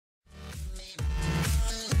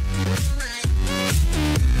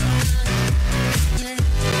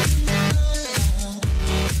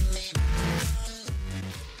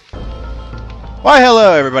Why,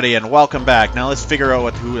 hello everybody, and welcome back. Now let's figure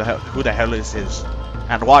out who the hell this is,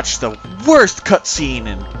 and watch the worst cutscene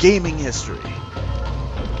in gaming history.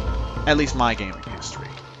 At least my gaming history.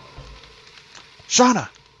 Shauna!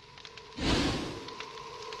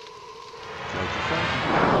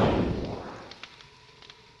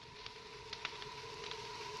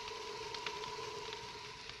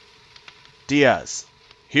 Diaz,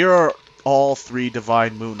 here are all 3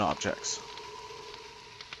 divine moon objects.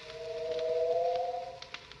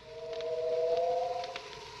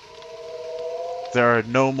 There are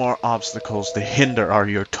no more obstacles to hinder our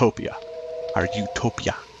utopia.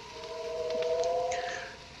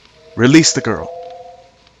 Release the girl.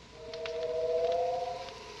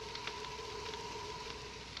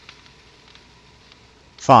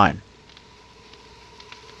 Fine.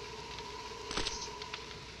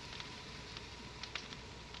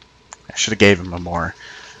 I should have gave him a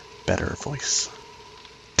better voice.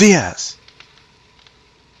 Diaz!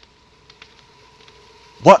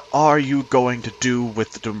 What are you going to do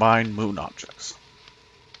with the divine moon objects?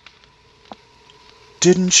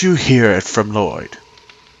 Didn't you hear it from Lloyd?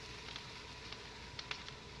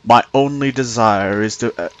 My only desire is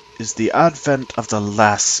the advent of the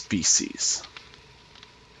last species.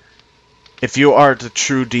 If you are the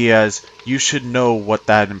true Diaz, you should know what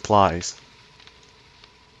that implies.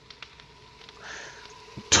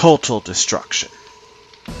 Total destruction.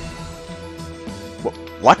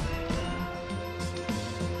 What?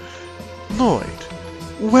 Lloyd,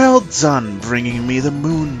 well done bringing me the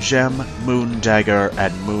Moon Gem, Moon Dagger,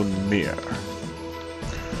 and Moon Mirror.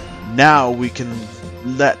 Now we can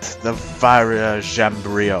let the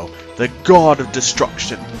Virajambrio, the god of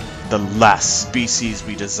destruction, the last species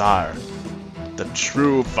we desire, the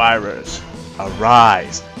true Viraj,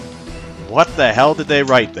 arise. What the hell did they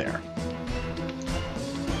write there?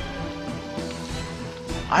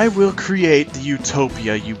 I will create the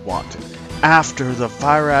utopia you wanted, after the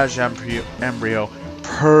Viraj embryo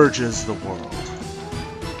purges the world.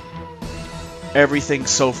 Everything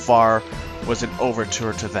so far was an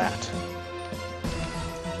overture to that.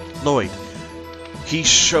 Lloyd, he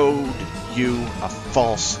showed you a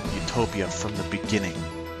false utopia from the beginning.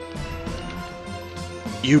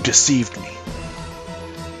 You deceived me.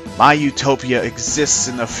 My utopia exists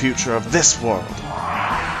in the future of this world.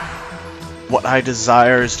 What I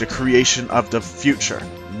desire is the creation of the future,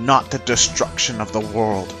 not the destruction of the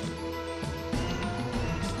world.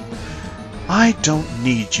 I don't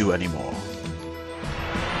need you anymore.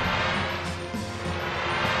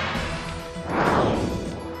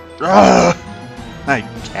 Ugh, I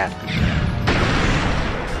can't.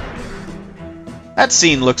 That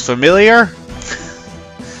scene looks familiar.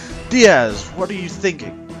 Diaz, what are you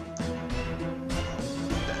thinking?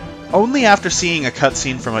 Only after seeing a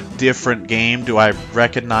cutscene from a different game do I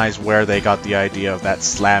recognize where they got the idea of that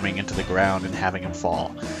slamming into the ground and having him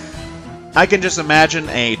fall. I can just imagine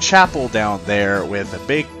a chapel down there with a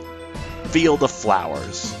big field of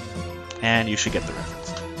flowers. And you should get the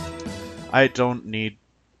reference. I don't need...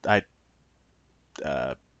 I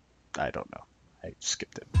don't know. I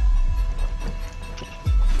skipped it.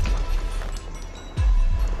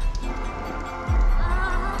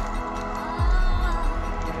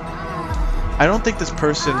 I don't think this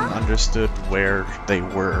person understood where they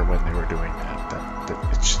were when they were doing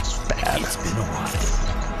that. It's just bad. It's been a while.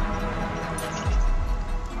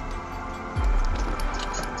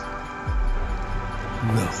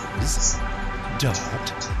 Rose,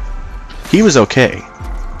 Dart. He was okay.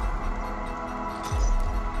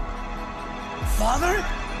 Father?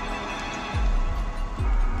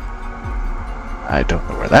 I don't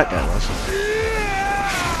know where that guy was.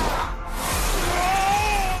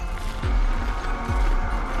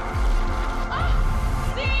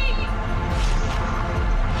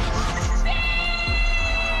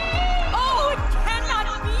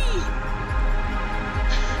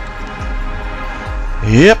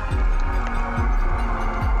 Yep.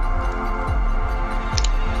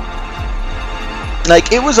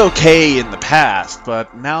 Like, it was okay in the past,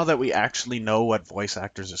 but now that we actually know what voice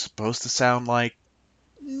actors are supposed to sound like,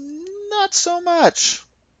 not so much.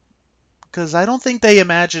 Because I don't think they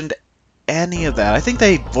imagined any of that. I think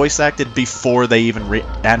they voice acted before they even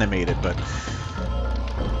animated, but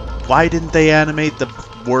why didn't they animate the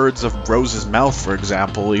words of Rose's mouth, for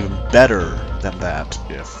example, even better than that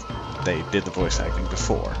if they did the voice acting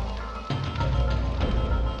before?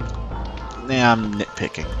 Yeah, I'm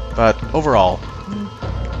nitpicking, but overall,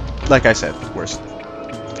 like I said, worst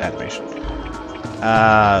animation.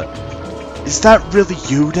 Is that really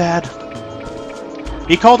you, Dad?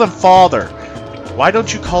 He called him father. Why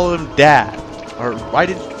don't you call him Dad? Or why?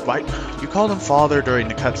 You called him father during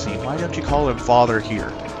the cutscene. Why don't you call him father here?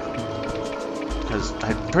 Because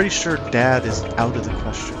I'm pretty sure dad is out of the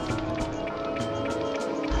question.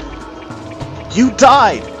 You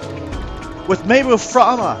died! With Mabu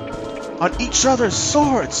Frama on each other's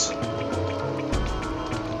swords!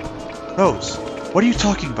 Rose, what are you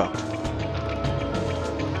talking about?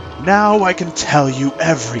 Now I can tell you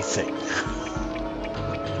everything.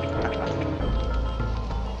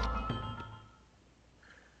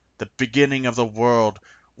 The beginning of the world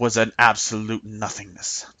was an absolute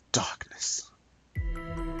nothingness, darkness.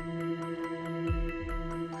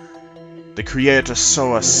 The Creator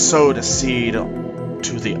Soa sowed a seed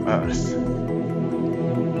to the earth.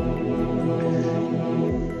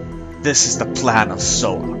 This is the plan of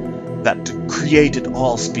Soa that created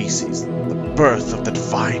all species, the birth of the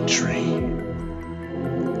divine tree.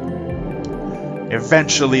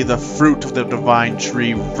 Eventually, the fruit of the divine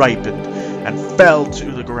tree ripened and fell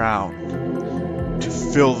to the ground to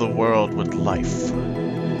fill the world with life.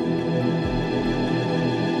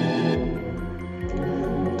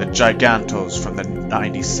 The Gigantos from the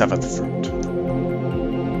 97th fruit.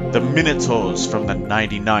 The Minotaurs from the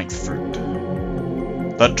 99th fruit.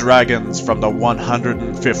 The Dragons from the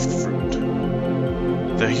 105th fruit.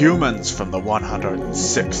 The Humans from the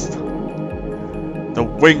 106th. The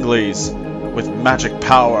Winglies with magic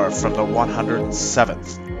power from the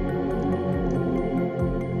 107th.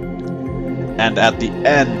 And at the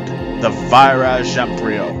end, the Viraj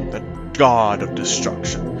Embryo, the god of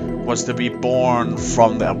destruction, was to be born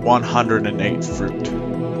from the 108th fruit.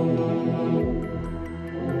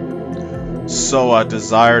 Soa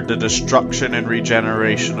desired the destruction and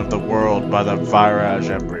regeneration of the world by the Viraj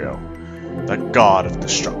Embryo, the god of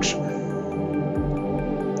destruction.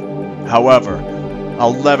 However,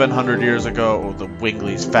 1100 years ago, the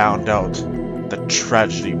Winglies found out the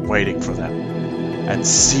tragedy waiting for them, and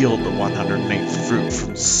sealed the 108th fruit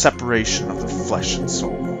from separation of the flesh and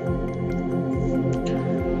soul.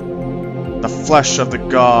 The flesh of the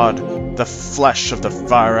god, the flesh of the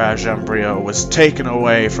Viraj Embryo, was taken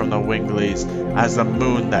away from the Winglies as the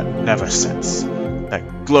moon that never sets,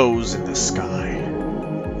 that glows in the sky.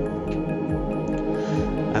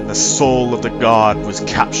 And the soul of the god was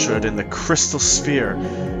captured in the crystal sphere,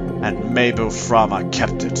 and Mabu Frama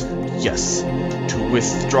kept it, yes, to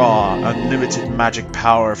withdraw unlimited magic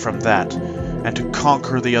power from that, and to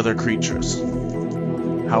conquer the other creatures.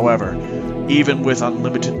 However, even with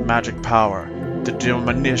unlimited magic power, the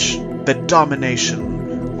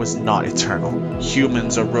domination was not eternal.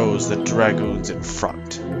 Humans arose the Dragoons in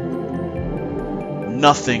front.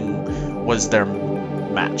 Nothing was their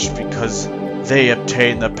match because they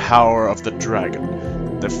obtained the power of the dragon,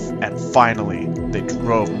 and finally they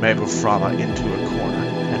drove Mabu Frama into a corner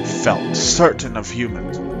and felt certain of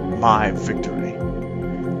humans, my victory.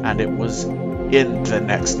 And it was in the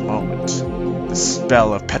next moment, the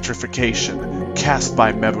spell of petrification cast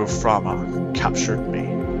by Mabu Frama captured me.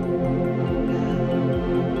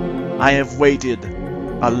 I have waited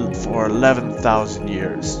for 11,000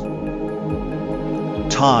 years.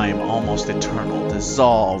 Time, almost eternal,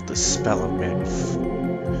 dissolved the spell of Mabu,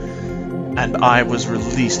 and I was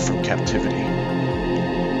released from captivity.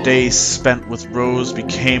 Days spent with Rose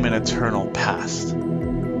became an eternal past,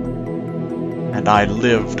 and I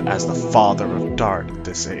lived as the father of Dart at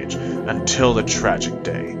this age until the tragic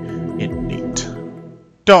day in Neat.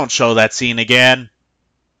 Don't show that scene again!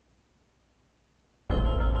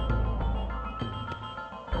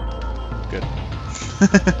 Good.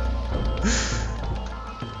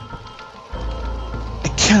 I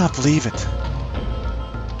cannot believe it.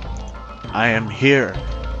 I am here.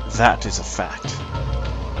 That is a fact.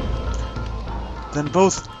 Then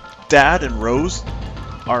both Dad and Rose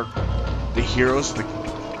are the heroes of the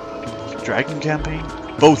Dragon campaign?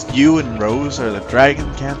 Both you and Rose are the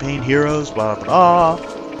Dragon campaign heroes, blah blah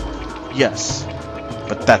blah. Yes,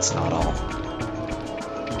 but that's not all.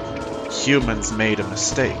 Humans made a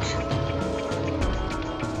mistake.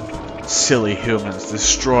 Silly humans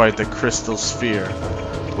destroyed the crystal sphere,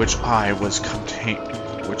 which was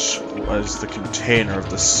the container of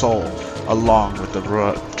the soul, along with the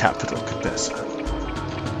capital Cadessa.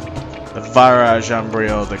 The Viraj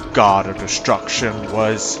Embryo, the god of destruction,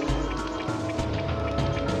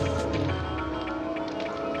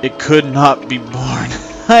 it could not be born.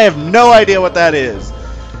 I have no idea what that is.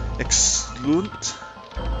 Exclunt?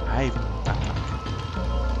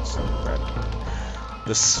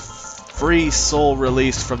 The free soul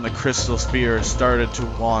released from the crystal sphere started to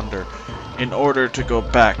wander. In order to go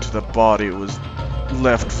back to the body it was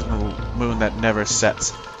left from the moon that never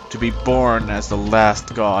sets, to be born as the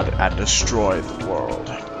last god and destroy the world.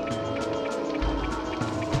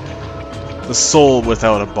 The soul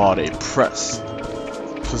without a body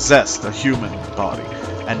possessed a human body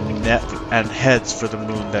and heads for the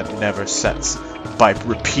moon that never sets by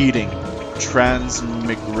repeating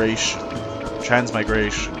transmigration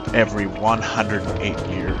every 108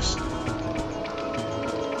 years.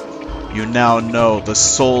 You now know the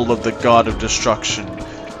soul of the god of destruction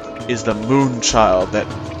is the moon child,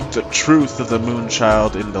 that the truth of the moon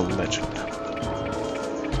child in the legend.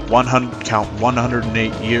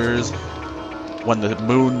 108 years. When the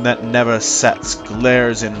moon that never sets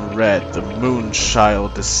glares in red, the moon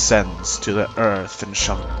child descends to the earth and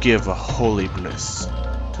shall give a holy bliss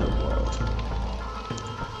to the world.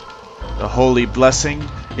 The holy blessing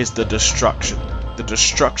is the destruction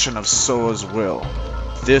of Soa's will.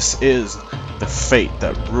 This is the fate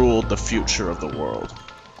that ruled the future of the world.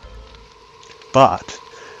 But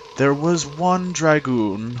there was one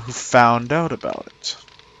Dragoon who found out about it.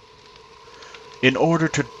 In order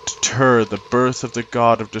to deter the birth of the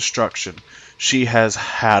god of destruction, she has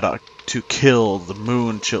had to kill the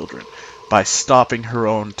moon children. By stopping her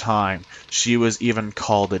own time, she was even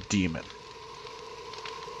called a demon.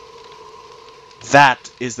 That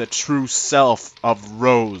is the true self of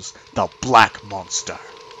Rose, the Black Monster.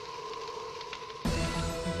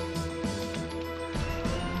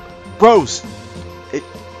 Rose!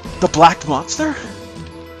 The Black Monster?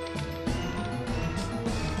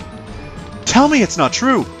 Tell me it's not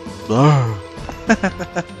true!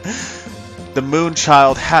 The moon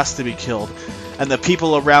child has to be killed, and the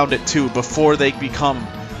people around it too, before they become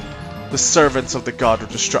the servants of the god of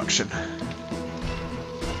destruction.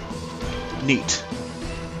 Neat.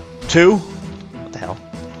 2? What the hell?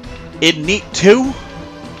 In Neat 2?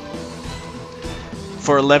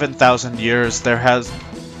 For 11,000 years, there have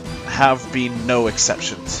been no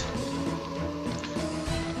exceptions.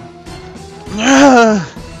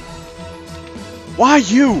 Why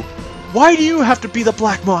you? Why do you have to be the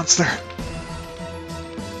Black Monster?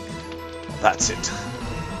 That's it.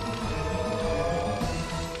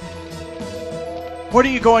 What are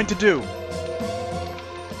you going to do?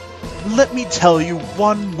 Let me tell you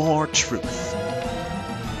one more truth.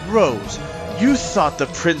 Rose, you thought the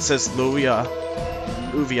Princess Luvia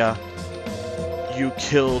you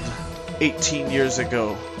killed 18 years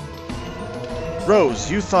ago. Rose,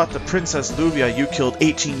 you thought the Princess Luvia you killed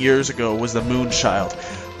 18 years ago was the moon child,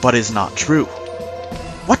 but is not true.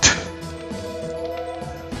 What?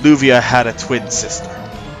 Luvia had a twin sister.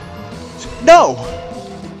 No!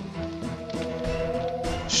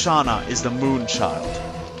 Shauna is the moon child.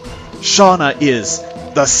 Shauna is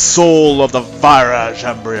the soul of the Virage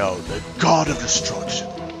embryo, the god of destruction.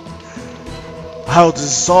 I'll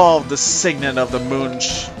dissolve the signet of the moon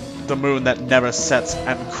that never sets,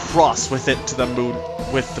 and cross with it to the moon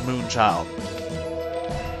with the moon child.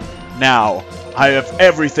 Now, I have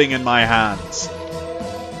everything in my hands.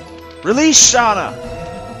 Release Shauna!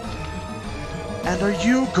 And are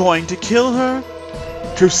you going to kill her?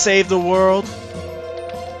 To save the world?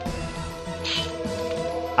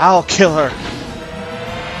 I'll kill her.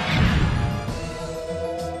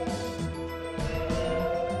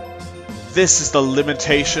 This is the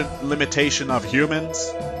limitation of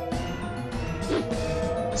humans.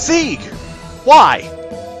 Sieg! Why?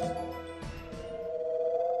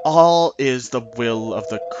 All is the will of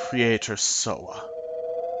the Creator Soa.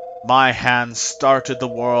 My hands started the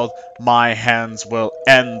world, my hands will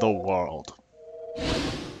end the world.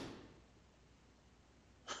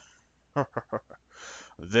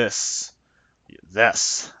 This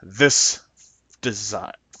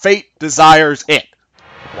desire. Fate desires it.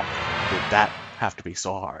 Why did that have to be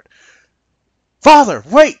so hard? Father,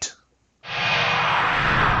 wait!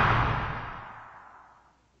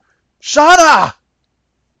 Shauna!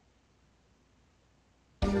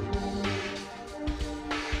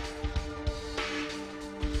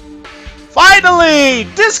 Finally!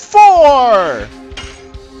 Disc 4!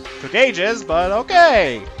 Took ages, but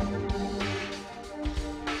okay.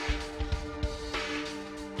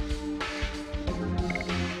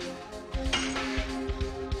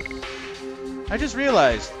 I just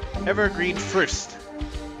realized, Evergreen first.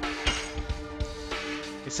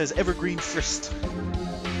 It says Evergreen first.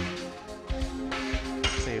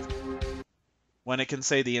 Saved. When it can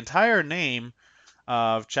say the entire name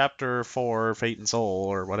of Chapter 4, Fate and Soul,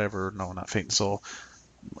 or whatever. No, not Fate and Soul.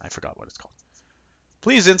 I forgot what it's called.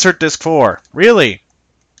 Please insert disc 4. Really?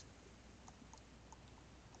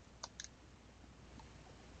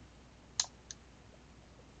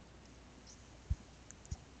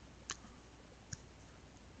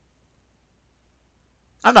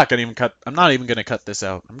 I'm not even gonna cut this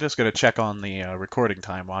out. I'm just gonna check on the recording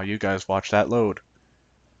time while you guys watch that load.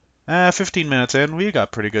 15 minutes in, we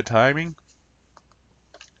got pretty good timing.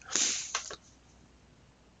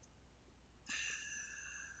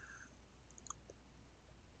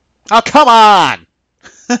 Oh, come on!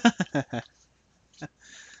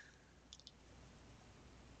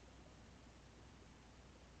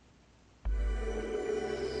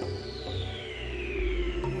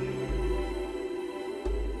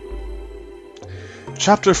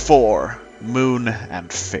 Chapter 4, Moon and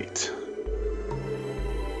Fate.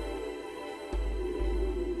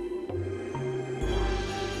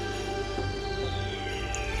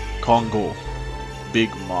 Congo, Big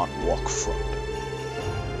Man Walk Front.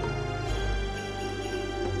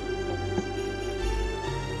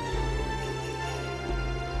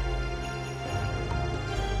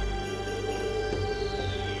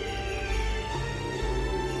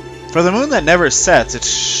 For the moon that never sets, it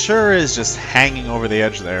sure is just hanging over the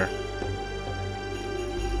edge there.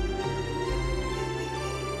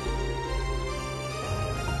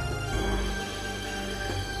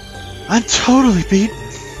 I'm totally beaten.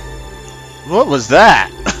 What was that?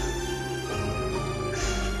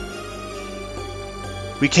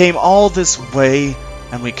 We came all this way,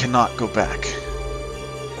 and we cannot go back.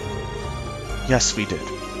 Yes, we did.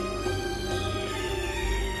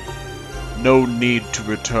 No need to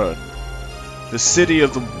return. The city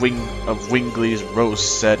of the Wingley's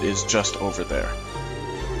Rose said is just over there.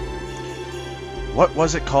 What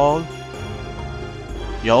was it called?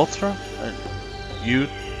 Yaltra?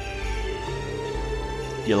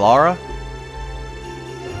 Yalara?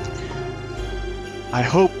 I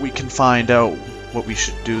hope we can find out what we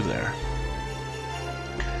should do there.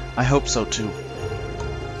 I hope so too.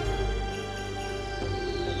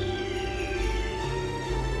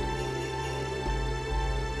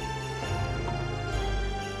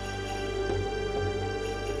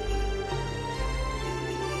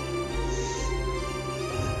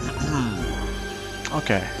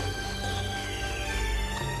 Okay.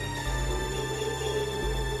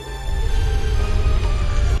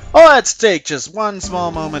 Oh, let's take just one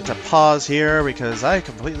small moment to pause here because I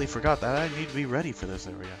completely forgot that I need to be ready for this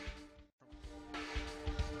area.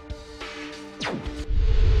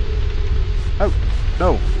 Oh,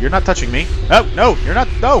 no, you're not touching me. Oh, no, you're not.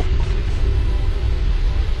 No!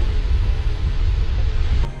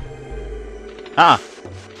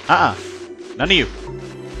 None of you.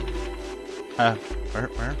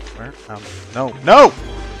 Where? No. No!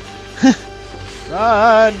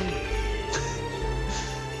 Run!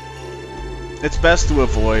 It's best to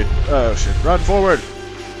avoid. Oh shit. Run forward!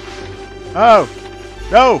 Oh!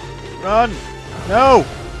 No! Run! No!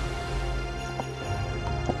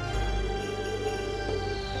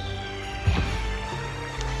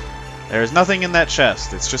 There's nothing in that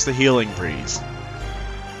chest. It's just a healing breeze.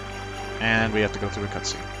 And we have to go through a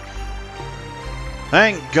cutscene.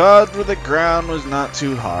 Thank God for the ground was not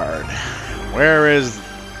too hard. Where is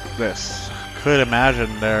this? Could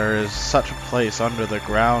imagine there is such a place under the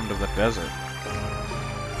ground of the desert.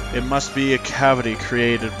 It must be a cavity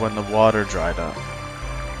created when the water dried up.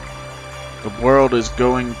 The world is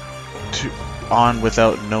going on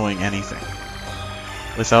without knowing anything.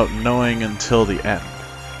 Without knowing until the end.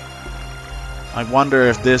 I wonder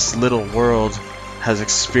if this little world has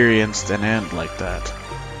experienced an end like that.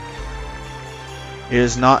 It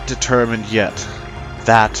is not determined yet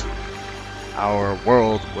that our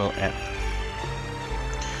world will end.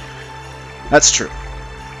 That's true.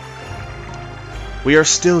 We are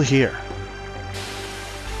still here.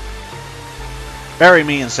 Bury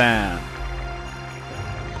me in sand.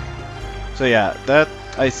 So yeah, that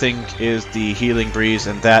I think is the healing breeze,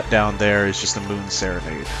 and that down there is just the moon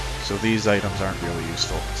serenade. So these items aren't really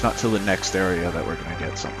useful. It's not till the next area that we're going to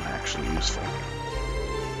get something actually useful.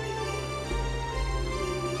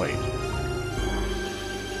 Wait.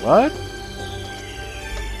 What?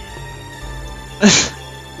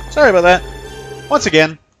 Sorry about that. Once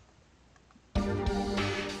again.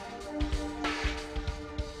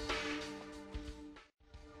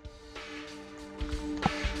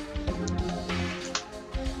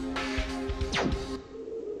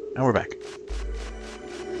 And we're back.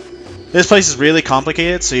 This place is really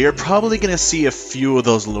complicated, so you're probably going to see a few of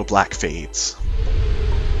those little black fades.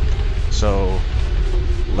 So,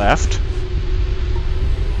 left.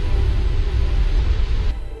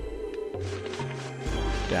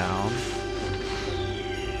 Down.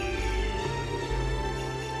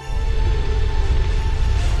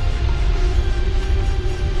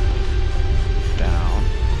 Down.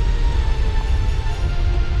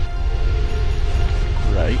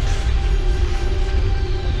 Right.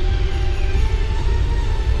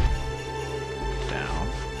 Down.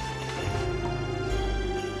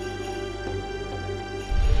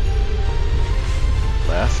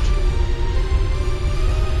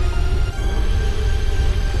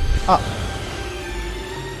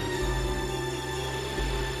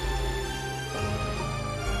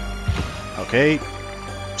 Okay,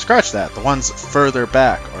 scratch that. The ones further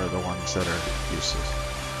back are the ones that are useless.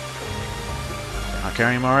 Not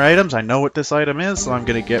carrying more items. I know what this item is, so I'm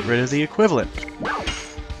going to get rid of the equivalent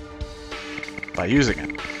by using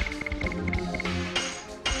it.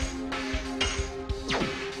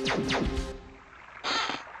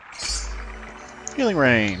 Healing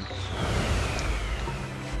Rain.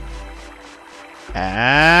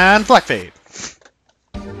 And Black Fade.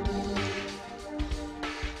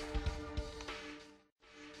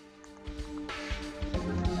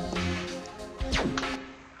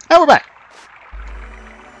 And we're back.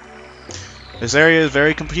 This area is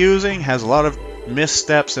very confusing, has a lot of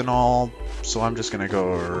missteps and all, so I'm just gonna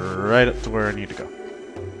go right up to where I need to go.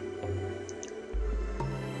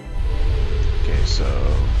 Okay, so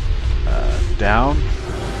down.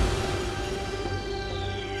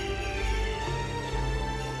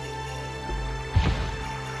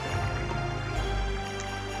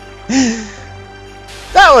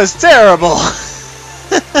 That was terrible!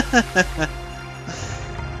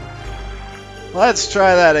 Let's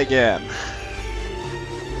try that again.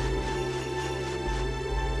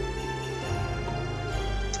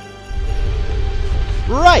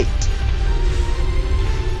 Right!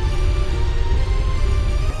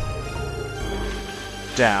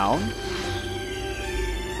 Down.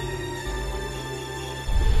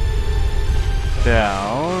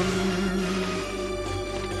 Down.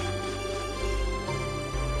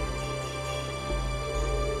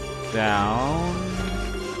 Down.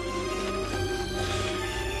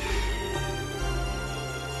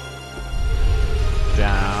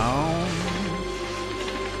 Down.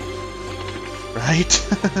 Right?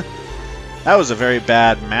 That was a very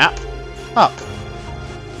bad map. Up.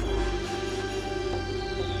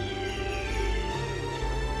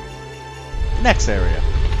 Next area.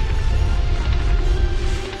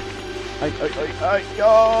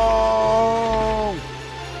 Yo!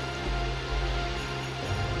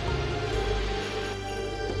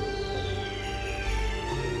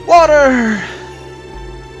 Water!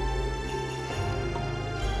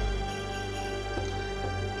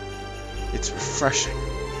 It's refreshing.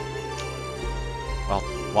 Well,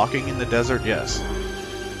 walking in the desert, yes.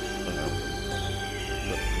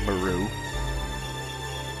 Maru.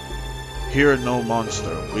 Here no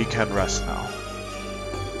monster, we can rest now.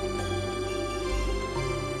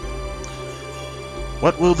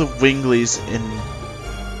 What will the Winglies in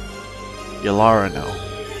Yalara know?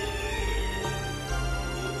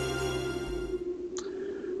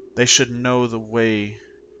 They should know the way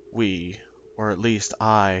we, or at least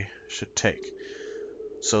I, should take.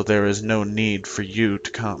 So there is no need for you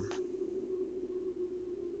to come.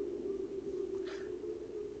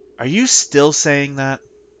 Are you still saying that?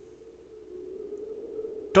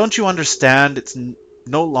 Don't you understand it's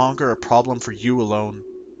no longer a problem for you alone?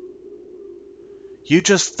 You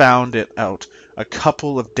just found it out a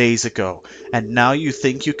couple of days ago, and now you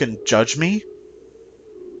think you can judge me?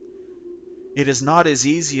 It is not as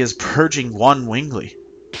easy as purging one Wingly.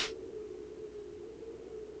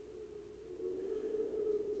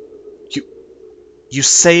 You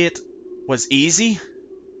say it was easy?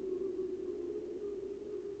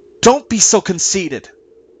 Don't be so conceited.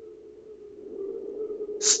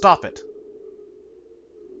 Stop it.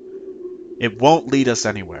 It won't lead us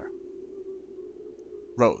anywhere.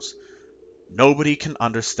 Rose, nobody can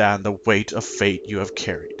understand the weight of fate you have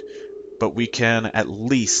carried, but we can at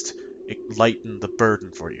least lighten the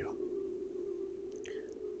burden for you.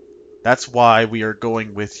 That's why we are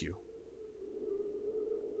going with you.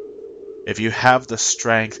 If you have the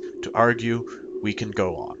strength to argue, we can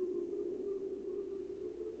go on.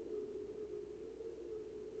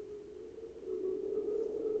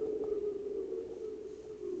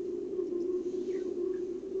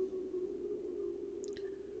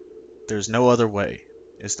 There's no other way,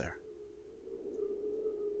 is there?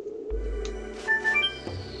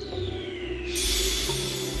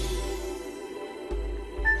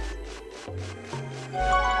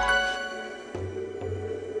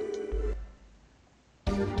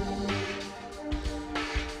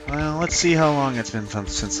 Well, let's see how long it's been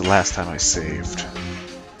since the last time I saved.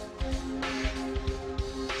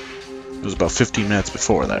 It was about 15 minutes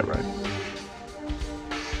before that, right?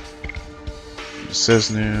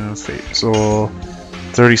 Sesnu, Fate Soul,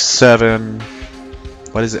 37.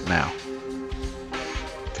 What is it now?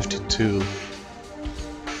 52.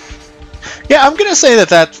 Yeah, I'm gonna say that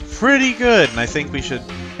that's pretty good, and I think we should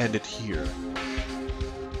end it here.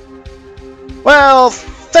 Well,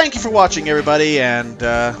 thank you for watching, everybody, and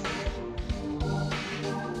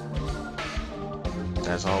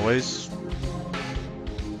as always,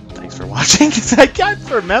 thanks for watching. I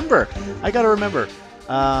can't remember. I gotta remember.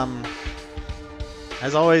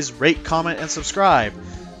 As always, rate, comment, and subscribe.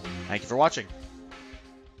 Thank you for watching.